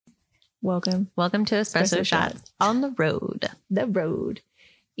Welcome to Espresso Shots on the road. The road.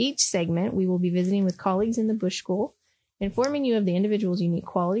 Each segment, we will be visiting with colleagues in the Bush School, informing you of the individual's unique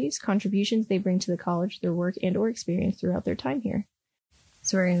qualities, contributions they bring to the college, their work and or experience throughout their time here.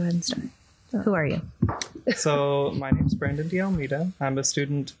 So we're going to go ahead and start. Who are you? So my name is Brandon D. Almeida. I'm a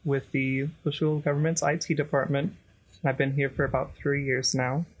student with the Bush School of Government's IT department. I've been here for about 3 years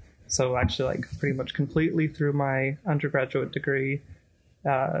now. So actually pretty much completely through my undergraduate degree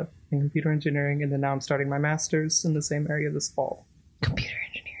in computer engineering, and then now I'm starting my master's in the same area this fall. Computer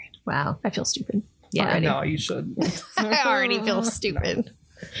engineering. Wow. I feel stupid. Yeah. I know, you should. I already feel stupid. No.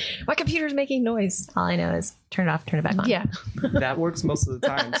 My computer's making noise. All I know is turn it off, turn it back on. Yeah. That works most of the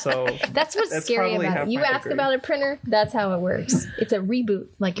time. So that's what's scary about it. You ask about a printer, that's how it works. It's a reboot,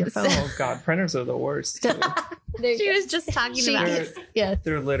 like your phone. Oh God, printers are the worst. She was just talking about it. Yeah.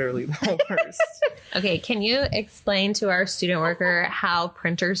 They're literally the worst. Okay, can you explain to our student worker how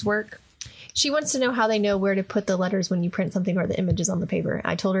printers work? She wants to know how they know where to put the letters when you print something or the images on the paper.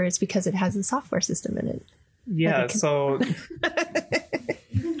 I told her it's because it has a software system in it. Yeah, so...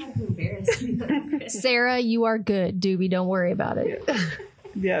 Sarah, you are good, Doobie. Don't worry about it.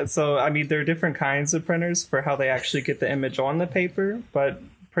 Yeah, so, I mean, there are different kinds of printers for how they actually get the image on the paper, but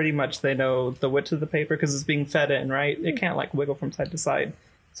pretty much they know the width of the paper because it's being fed in, right? It can't, wiggle from side to side.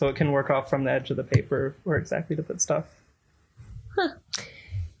 So it can work off from the edge of the paper where exactly to put stuff. Huh.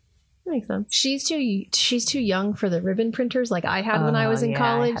 That makes sense. She's too young for the ribbon printers like I had when I was in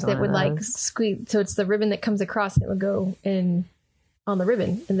college that would squeeze. So it's the ribbon that comes across and it would go in on the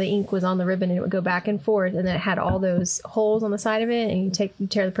ribbon, and the ink was on the ribbon and it would go back and forth, and then it had all those holes on the side of it, and you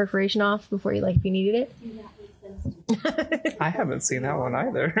tear the perforation off before you if you needed it. I haven't seen that one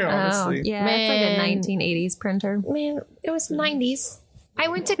either, honestly. Yeah, it's like a 1980s printer. Man, it was 90s. I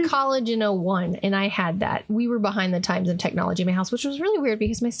went to college in 01 and I had that. We were behind the times in technology in my house, which was really weird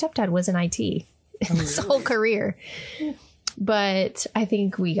because my stepdad was in IT his whole career. But I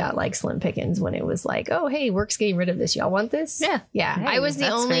think we got slim pickings when it was oh, hey, work's getting rid of this. Y'all want this? Yeah. Hey, I was the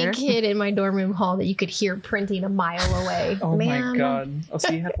only kid in my dorm room hall that you could hear printing a mile away. Oh, my God. Oh,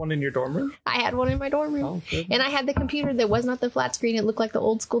 so you had one in your dorm room? I had one in my dorm room. Oh, good. And I had the computer that was not the flat screen. It looked like the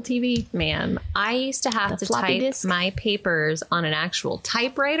old school TV. Man, I used to have to type disc. My papers on an actual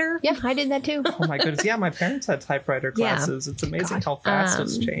typewriter. Yeah, I did that too. Oh, my goodness. Yeah, my parents had typewriter classes. Yeah. It's amazing how fast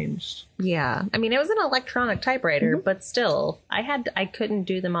it's changed. Yeah. I mean, it was an electronic typewriter, but still, I couldn't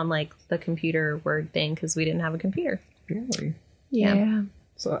do them on the computer Word thing because we didn't have a computer. Really? Yeah.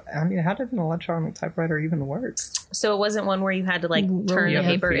 So, I mean, how did an electronic typewriter even work? So it wasn't one where you had to turn the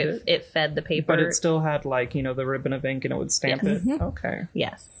paper. It fed the paper. But it still had the ribbon of ink and it would stamp it. Mm-hmm. Okay.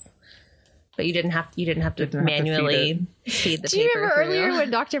 Yes. But you didn't have to manually feed the paper. Do you remember earlier when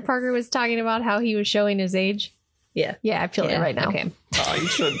Dr. Parker was talking about how he was showing his age? Yeah. Yeah, I feel it right now. Okay. Oh, you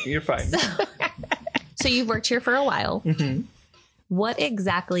should. You're fine. So you've worked here for a while. Mm-hmm. What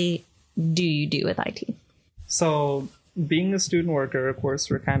exactly do you do with IT? So being a student worker, of course,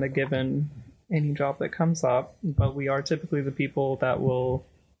 we're kind of given any job that comes up, but we are typically the people that will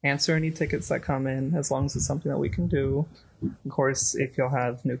answer any tickets that come in as long as it's something that we can do. Of course, if you'll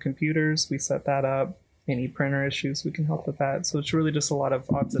have new computers, we set that up. Any printer issues, we can help with that. So it's really just a lot of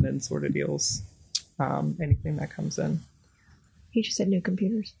odds and ends sort of deals. Anything that comes in. He just said new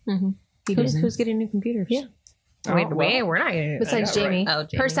computers. Mm-hmm. Who's getting new computers? Yeah. Wait, we're not getting besides Jamie. Right. Oh,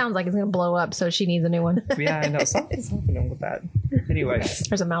 Jamie. Her sounds like it's going to blow up, so she needs a new one. Yeah, I know. Something's happening with that. Anyway.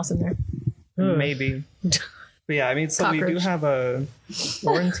 There's a mouse in there. Maybe. But yeah, I mean, so we do have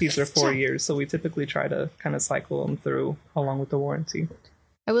warranties are 4 years, so we typically try to kind of cycle them through along with the warranty.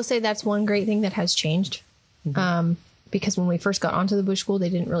 I will say that's one great thing that has changed. Mm-hmm. Because when we first got onto the Bush School, they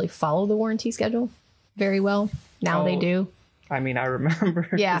didn't really follow the warranty schedule very well. Now they do. I mean, I remember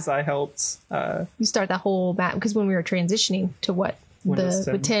because I helped. You start that whole map because when we were transitioning to Windows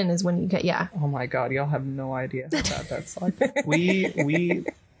 10 is when you get, Oh my God, y'all have no idea how bad that's like.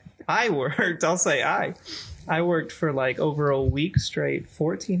 I worked for over a week straight,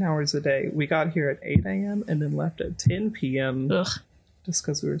 14 hours a day. We got here at 8 a.m. and then left at 10 p.m. just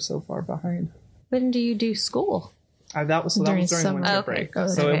because we were so far behind. When do you do school? That was during winter break.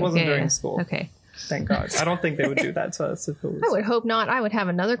 So it wasn't during school. Okay. Thank God. I don't think they would do that to us if it was. I would hope not. I would have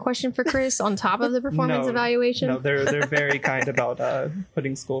another question for Chris on top of the performance evaluation. No, they're very kind about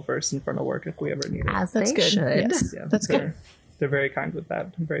putting school first in front of work if we ever need it. As that's good. Yes. Yeah, that's good. They're very kind with that.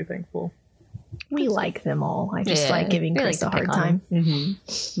 I'm very thankful. We like them all. I just like giving Chris a hard time.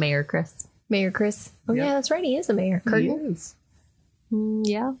 Mm-hmm. Mayor Chris. Oh, yeah, that's right. He is the mayor. Curtin? He is.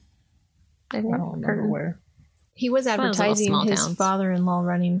 Yeah. I don't remember where. He was advertising his father-in-law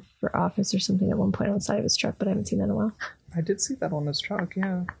running for office or something at one point on the side of his truck, but I haven't seen that in a while. I did see that on his truck,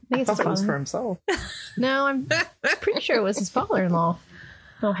 yeah. I thought it was for himself. No, I'm pretty sure it was his father-in-law.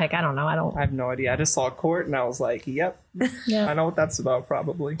 Oh, heck, I don't know. I have no idea. I just saw court and I was like, yep. Yeah. I know what that's about,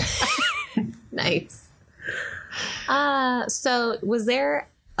 probably. Nice. So was there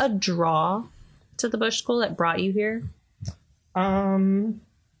a draw to the Bush School that brought you here? I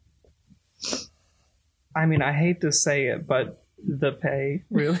mean, I hate to say it, but the pay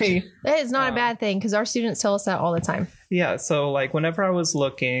really. That is not a bad thing because our students tell us that all the time. Yeah. So like whenever I was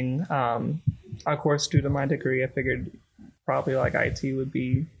looking, of course, due to my degree, I figured probably like IT would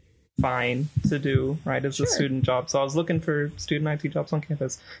be fine to do, right, as a student job. So I was looking for student IT jobs on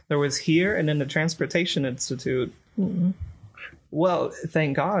campus. There was here and in the Transportation Institute. Mm-hmm. Well,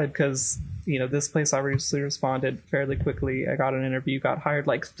 thank God, because, you know, this place obviously responded fairly quickly. I got an interview, got hired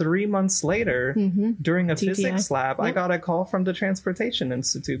like 3 months later during a physics lab. Yep. I got a call from the Transportation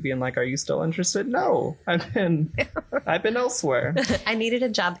Institute being like, are you still interested? No, I've been elsewhere. I needed a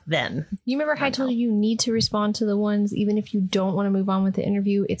job then. You remember how I told you need to respond to the ones, even if you don't want to move on with the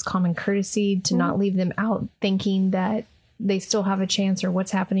interview, it's common courtesy to not leave them out thinking that they still have a chance or what's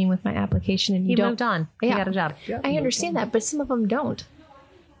happening with my application. And you don't moved on. Yeah. He got a job. Yeah, I understand that, but some of them don't.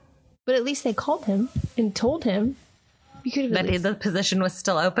 But at least they called him and told him you could have that the position was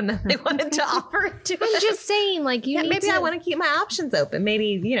still open and they wanted to offer it to him. I'm just saying, like, you need maybe to... I want to keep my options open.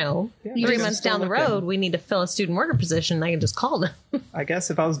 Maybe, you know, 3 months down the road, we need to fill a student worker position. I can just call them. I guess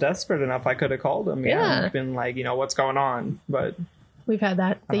if I was desperate enough, I could have called them. Yeah. And been like, you know, what's going on? But we've had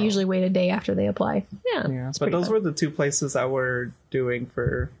that. They usually wait a day after they apply. Yeah. But those were the two places that were doing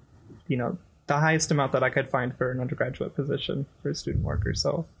for, you know, the highest amount that I could find for an undergraduate position for a student worker.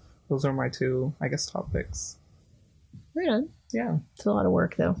 So those are my two, I guess, top picks. Right on. Yeah. It's a lot of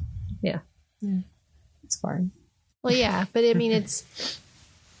work, though. Yeah. It's fine. Well, yeah. But, I mean, it's...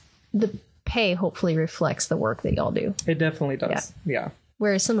 The pay hopefully reflects the work that y'all do. It definitely does. Yeah.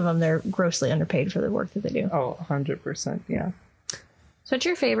 Whereas some of them, they're grossly underpaid for the work that they do. Oh, 100%. Yeah. So what's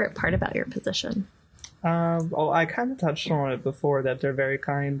your favorite part about your position? Well, I kind of touched on it before that they're very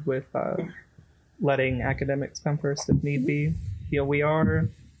kind with letting academics come first if need be. You know, we are...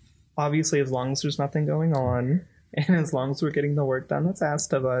 Obviously, as long as there's nothing going on and as long as we're getting the work done that's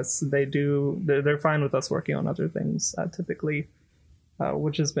asked of us, they're fine with us working on other things typically,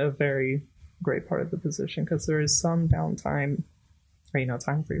 which has been a very great part of the position because there is some downtime or, you know,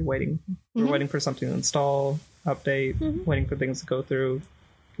 time for you waiting. We're waiting for something to install, update, waiting for things to go through.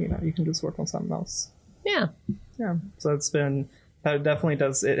 You know, you can just work on something else. Yeah. Yeah. So that definitely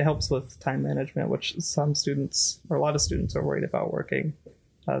does. It helps with time management, which some students or a lot of students are worried about working.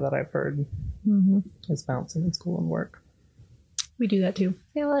 That I've heard is balancing in school and work. We do that too.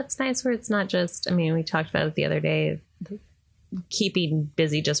 Yeah, well, it's nice where it's not just, I mean, we talked about it the other day, keeping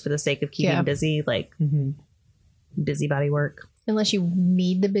busy just for the sake of keeping busy, like busybody work. Unless you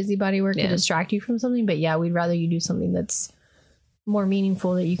need the busybody work to distract you from something. But yeah, we'd rather you do something that's more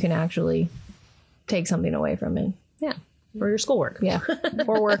meaningful that you can actually take something away from it. Yeah. Or your schoolwork. Yeah.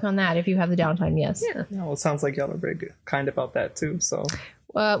 Or work on that if you have the downtime, yes. Yeah. Well, it sounds like y'all are very kind about that too, so...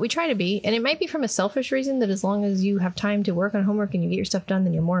 We try to be, and it might be from a selfish reason that as long as you have time to work on homework and you get your stuff done,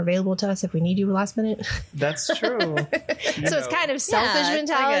 then you're more available to us if we need you last minute. That's true. So it's kind of selfish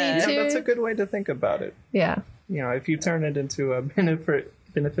mentality too. Yeah, that's a good way to think about it. Yeah. You know, if you turn it into a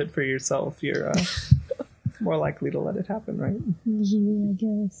benefit for yourself, you're more likely to let it happen, right? Yeah,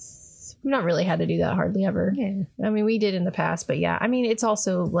 I guess. We've not really had to do that hardly ever. Yeah. I mean, we did in the past, but yeah. I mean, it's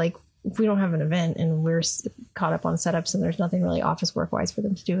also like if we don't have an event and we're caught up on setups and there's nothing really office work wise for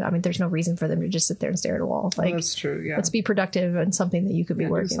them to do. I mean, there's no reason for them to just sit there and stare at a wall. Like, that's true. Yeah. Let's be productive and something that you could be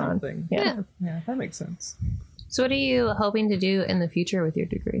working on. Yeah, that makes sense. So what are you hoping to do in the future with your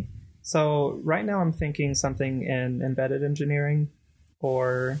degree? So right now I'm thinking something in embedded engineering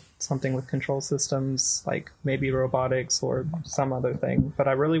or something with control systems, like maybe robotics or some other thing. But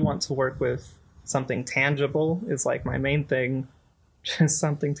I really want to work with something tangible is like my main thing. Just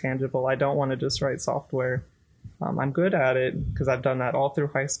something tangible. I don't want to just write software. I'm good at it because I've done that all through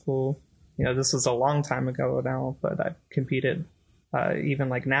high school. You know, this was a long time ago now, but I've competed even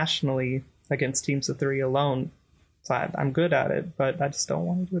like nationally against teams of 3 alone. So I'm good at it, but I just don't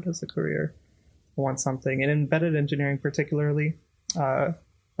want to do it as a career. I want something. And embedded engineering particularly,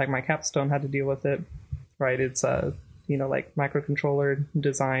 like my capstone had to deal with it, right? It's, you know, like microcontroller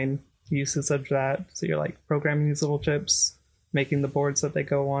design, uses of that. So you're like programming these little chips, making the boards that they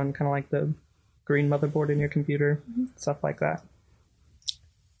go on, kind of like the green motherboard in your computer, stuff like that.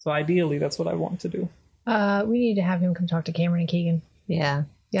 So ideally, that's what I want to do. We need to have him come talk to Cameron and Keegan. Yeah.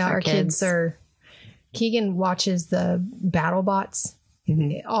 Yeah, our kids are... Keegan watches the BattleBots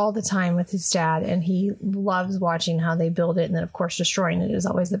all the time with his dad, and he loves watching how they build it. And then, of course, destroying it is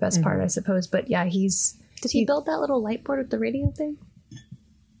always the best part, I suppose. But yeah, Did he build that little light board with the radio thing?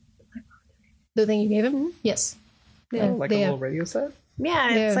 The thing you gave him? Yes. Yeah, like a little radio set? Yeah,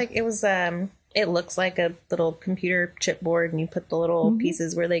 it's like it was. It looks like a little computer chipboard, and you put the little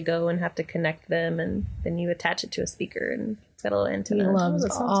pieces where they go and have to connect them, and then you attach it to a speaker, and it's got a little antenna. He loves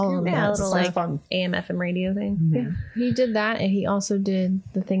all of that. Yeah, a little like AM FM radio thing. Yeah, he did that, and he also did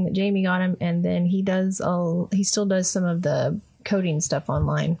the thing that Jamie got him, and then he still does some of the coding stuff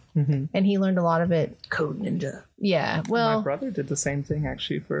online, and he learned a lot of it. Code Ninja. Yeah, well, my brother did the same thing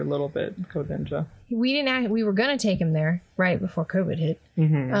actually for a little bit. Code Ninja. We were gonna take him there right before COVID hit,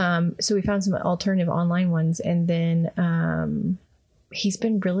 so we found some alternative online ones, and then he's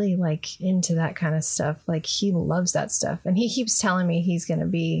been really like into that kind of stuff. Like he loves that stuff, and he keeps telling me he's gonna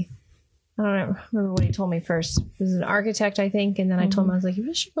be. I don't remember what he told me first. He was an architect, I think. And then I told him, I was like,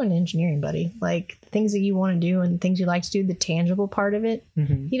 you should go into engineering, buddy. Like the things that you want to do and the things you like to do, the tangible part of it.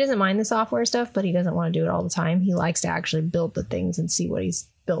 He doesn't mind the software stuff, but he doesn't want to do it all the time. He likes to actually build the things and see what he's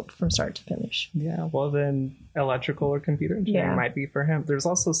built from start to finish. Yeah, well then electrical or computer engineering might be for him. There's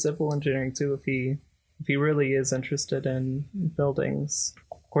also civil engineering too if he really is interested in buildings.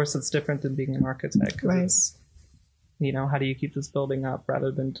 Of course, it's different than being an architect. Right. It's, how do you keep this building up rather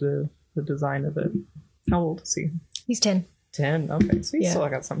than to the design of it. How old is he? He's 10. 10? Okay, so he's still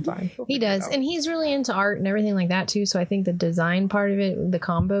got some time. He does. And he's really into art and everything like that too. So I think the design part of it, the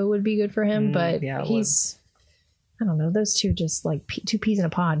combo would be good for him. But he's, I don't know, those two just like two peas in a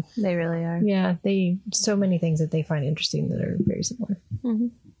pod. They really are. Yeah, so many things that they find interesting that are very similar.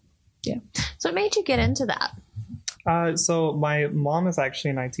 Yeah. So what made you get into that? So my mom is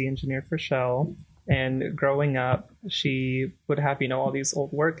actually an IT engineer for Shell. And growing up, she would have, all these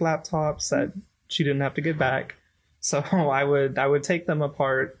old work laptops that she didn't have to give back. So I would take them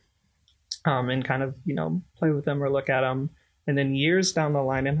apart and kind of, play with them or look at them. And then years down the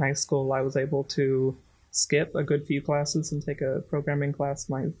line in high school, I was able to skip a good few classes and take a programming class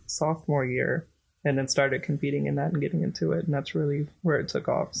my sophomore year, and then started competing in that and getting into it. And that's really where it took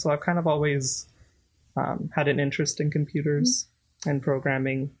off. So I've kind of always had an interest in computers and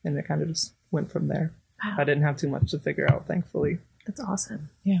programming, and it kind of just went from there. Wow. I didn't have too much to figure out, thankfully. That's awesome.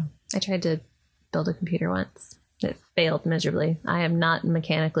 Yeah. I tried to build a computer once. It failed miserably. I am not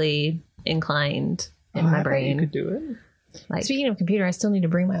mechanically inclined in my brain. You could do it. Speaking of computer, I still need to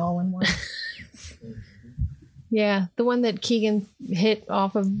bring my all-in-one. Yeah, the one that Keegan hit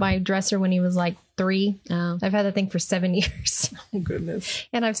off of my dresser when he was like 3. Oh. I've had that thing for 7 years. Oh, goodness.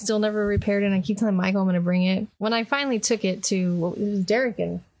 And I've still never repaired it. And I keep telling Michael I'm going to bring it. When I finally took it to, it was Derek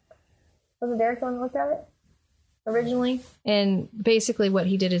was it Derek the one that looked at it originally? And basically what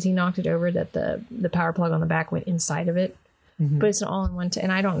he did is he knocked it over that the power plug on the back went inside of it. But it's an all-in-one,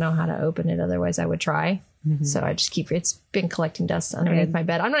 and I don't know how to open it. Otherwise, I would try. So I just it's been collecting dust underneath my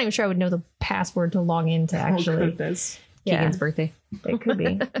bed. I'm not even sure I would know the password to log in to actually. Oh, goodness. Keegan's birthday. It could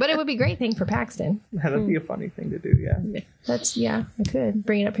be. But it would be a great thing for Paxton. That'd be a funny thing to do, yeah. I could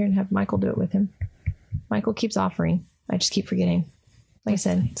bring it up here and have Michael do it with him. Michael keeps offering. I just keep forgetting. Like I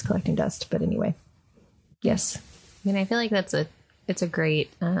said, it's collecting dust. But anyway, yes. I mean, I feel like it's a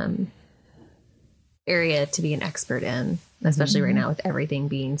great area to be an expert in, especially right now with everything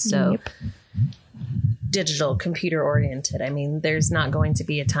being so digital, computer oriented. I mean, there's not going to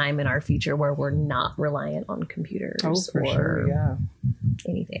be a time in our future where we're not reliant on computers or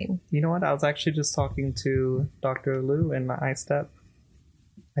anything. You know what? I was actually just talking to Dr. Liu in iStep.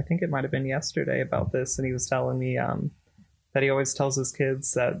 I think it might have been yesterday about this, and he was telling me that he always tells his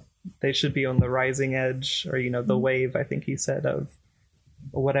kids that they should be on the rising edge, or the wave, I think he said, of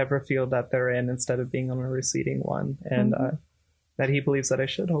whatever field that they're in, instead of being on a receding one. And that he believes that I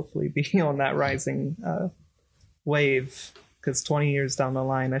should hopefully be on that rising wave, because 20 years down the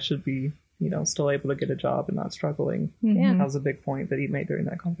line I should be still able to get a job and not struggling. That was a big point that he made during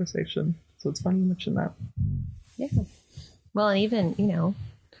that conversation, so it's funny you mentioned that. Well, and even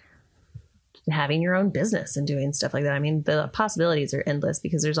having your own business and doing stuff like that, I mean, the possibilities are endless,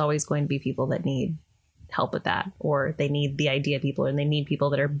 because there's always going to be people that need help with that, or they need the idea people, and they need people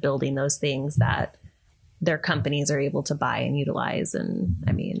that are building those things that their companies are able to buy and utilize. And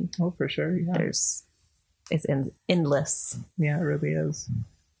I mean, for sure, it's endless. Yeah, it really is.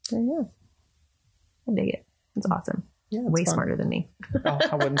 So, I dig it. It's awesome. Yeah, way fun. Smarter than me.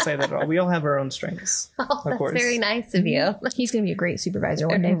 I wouldn't say that at all. We all have our own strengths. Of course. Very nice of you. He's going to be a great supervisor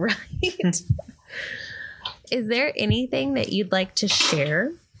one day. Right. Is there anything that you'd like to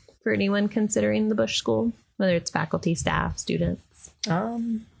share for anyone considering the Bush School, whether it's faculty, staff, students?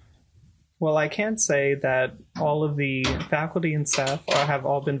 Well, I can say that all of the faculty and staff have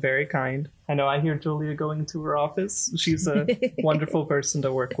all been very kind. I know I hear Julia going to her office. She's a wonderful person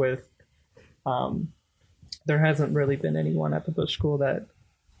to work with. There hasn't really been anyone at the Bush School that,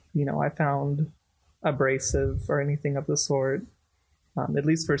 I found abrasive or anything of the sort. At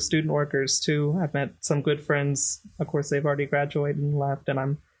least for student workers, too. I've met some good friends. Of course, they've already graduated and left, and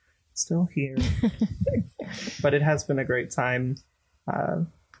I'm still here. But it has been a great time.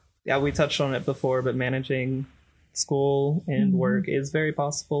 Yeah, we touched on it before, but managing school and work is very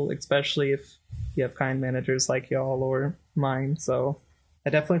possible, especially if you have kind managers like y'all or mine. So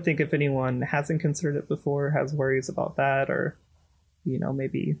I definitely think if anyone hasn't considered it before, has worries about that, or,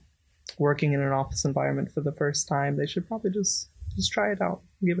 maybe working in an office environment for the first time, they should probably just try it out,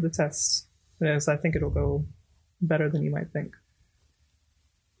 give it a test. Because I think it'll go better than you might think.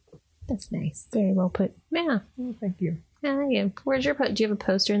 That's nice. Very well put. Yeah. Oh, thank you. Yeah. Where's your do you have a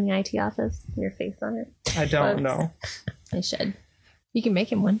poster in the IT office? Your face on it? I don't know. I should. You can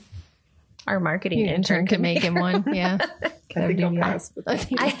make him one. Our marketing intern can make him one. Yeah. I think I'll pass.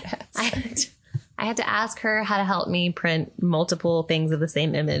 I had to ask her how to help me print multiple things of the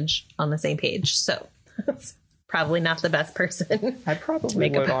same image on the same page. So probably not the best person. I probably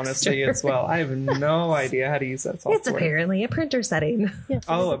would, honestly, as well. I have no idea how to use that software. It's apparently a printer setting. Yes,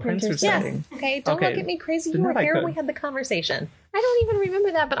 a printer setting. Yes. Okay, don't look at me crazy. You were here when we had the conversation. I don't even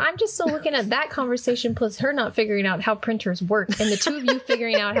remember that, but I'm just still looking at that conversation plus her not figuring out how printers work, and the two of you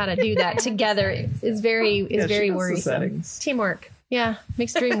figuring out how to do that together is very worrisome. Teamwork. Yeah,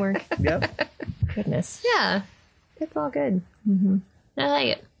 makes dream work. Yep. Goodness. Yeah, it's all good. Mm-hmm. I like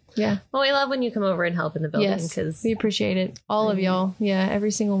it. Yeah. Well, we love when you come over and help in the building because we appreciate it. All of y'all. Yeah,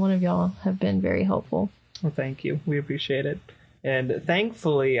 every single one of y'all have been very helpful. Well, thank you. We appreciate it. And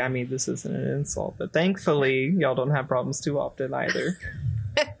thankfully, I mean, this isn't an insult, but thankfully, y'all don't have problems too often either.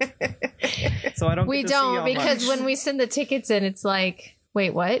 So I don't. We don't, because when we send the tickets in, it's like,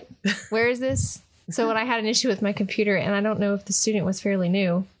 wait, what? Where is this? So when I had an issue with my computer, and I don't know if the student was fairly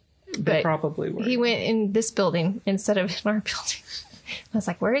new, but they probably were. He went in this building instead of in our building. I was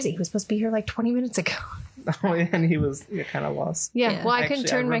like, where is he? He was supposed to be here like 20 minutes ago. Oh, and he was kind of lost. Yeah. Well, I couldn't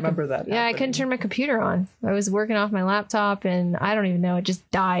turn my I couldn't turn my computer on. I was working off my laptop, and I don't even know. It just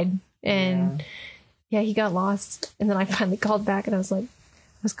died. And he got lost. And then I finally called back, and I was like,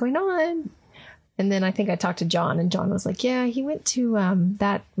 what's going on? And then I think I talked to John, and John was like, yeah, he went to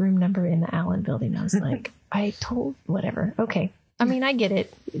that room number in the Allen building. I was like, whatever. Okay. I mean, I get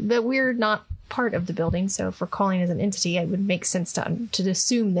it, but we're not part of the building, so if we're calling as an entity, it would make sense to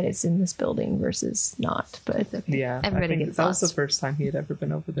assume that it's in this building versus not. But everybody gets lost. That was the first time he had ever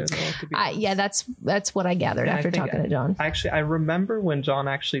been over there, though. That's what I gathered after talking to John. Actually, I remember when John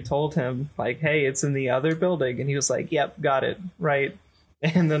actually told him, like, hey, it's in the other building, and he was like, yep, got it, right.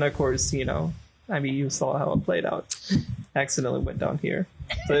 And then, of course, you saw how it played out. Accidentally went down here,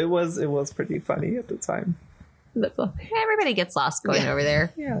 so it was pretty funny at the time. Everybody gets lost going over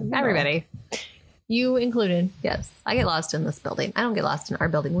there. Yeah, everybody. You included. Yes. I get lost in this building. I don't get lost in our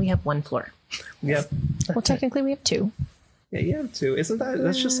building. We have one floor. Yep. Well, technically we have two. Yeah, you have two. Isn't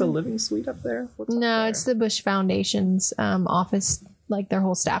that's just a living suite up there? No, it's the Bush Foundation's office. Like their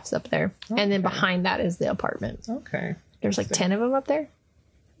whole staff's up there. Okay. And then behind that is the apartment. Okay. There's like 10 of them up there.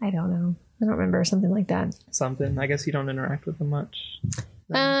 I don't know. I don't remember. Something like that. Something. I guess you don't interact with them much.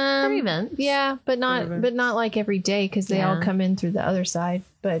 For events. Yeah, but not like every day because they all come in through the other side.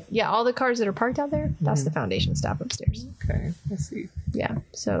 But yeah, all the cars that are parked out there, that's the foundation staff upstairs. Okay, I see. Yeah,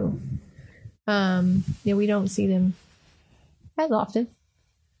 so we don't see them as often.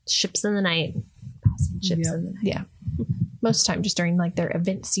 Ships in the night. Passing ships in the night. Yeah. Most of the time just during like their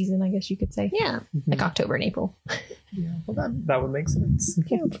event season, I guess you could say. Yeah. Like October and April. Yeah. Well, that would make sense.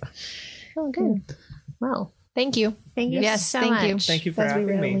 Yeah. Oh, good. Well, thank you. Thank you so much. Thank you for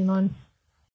having me.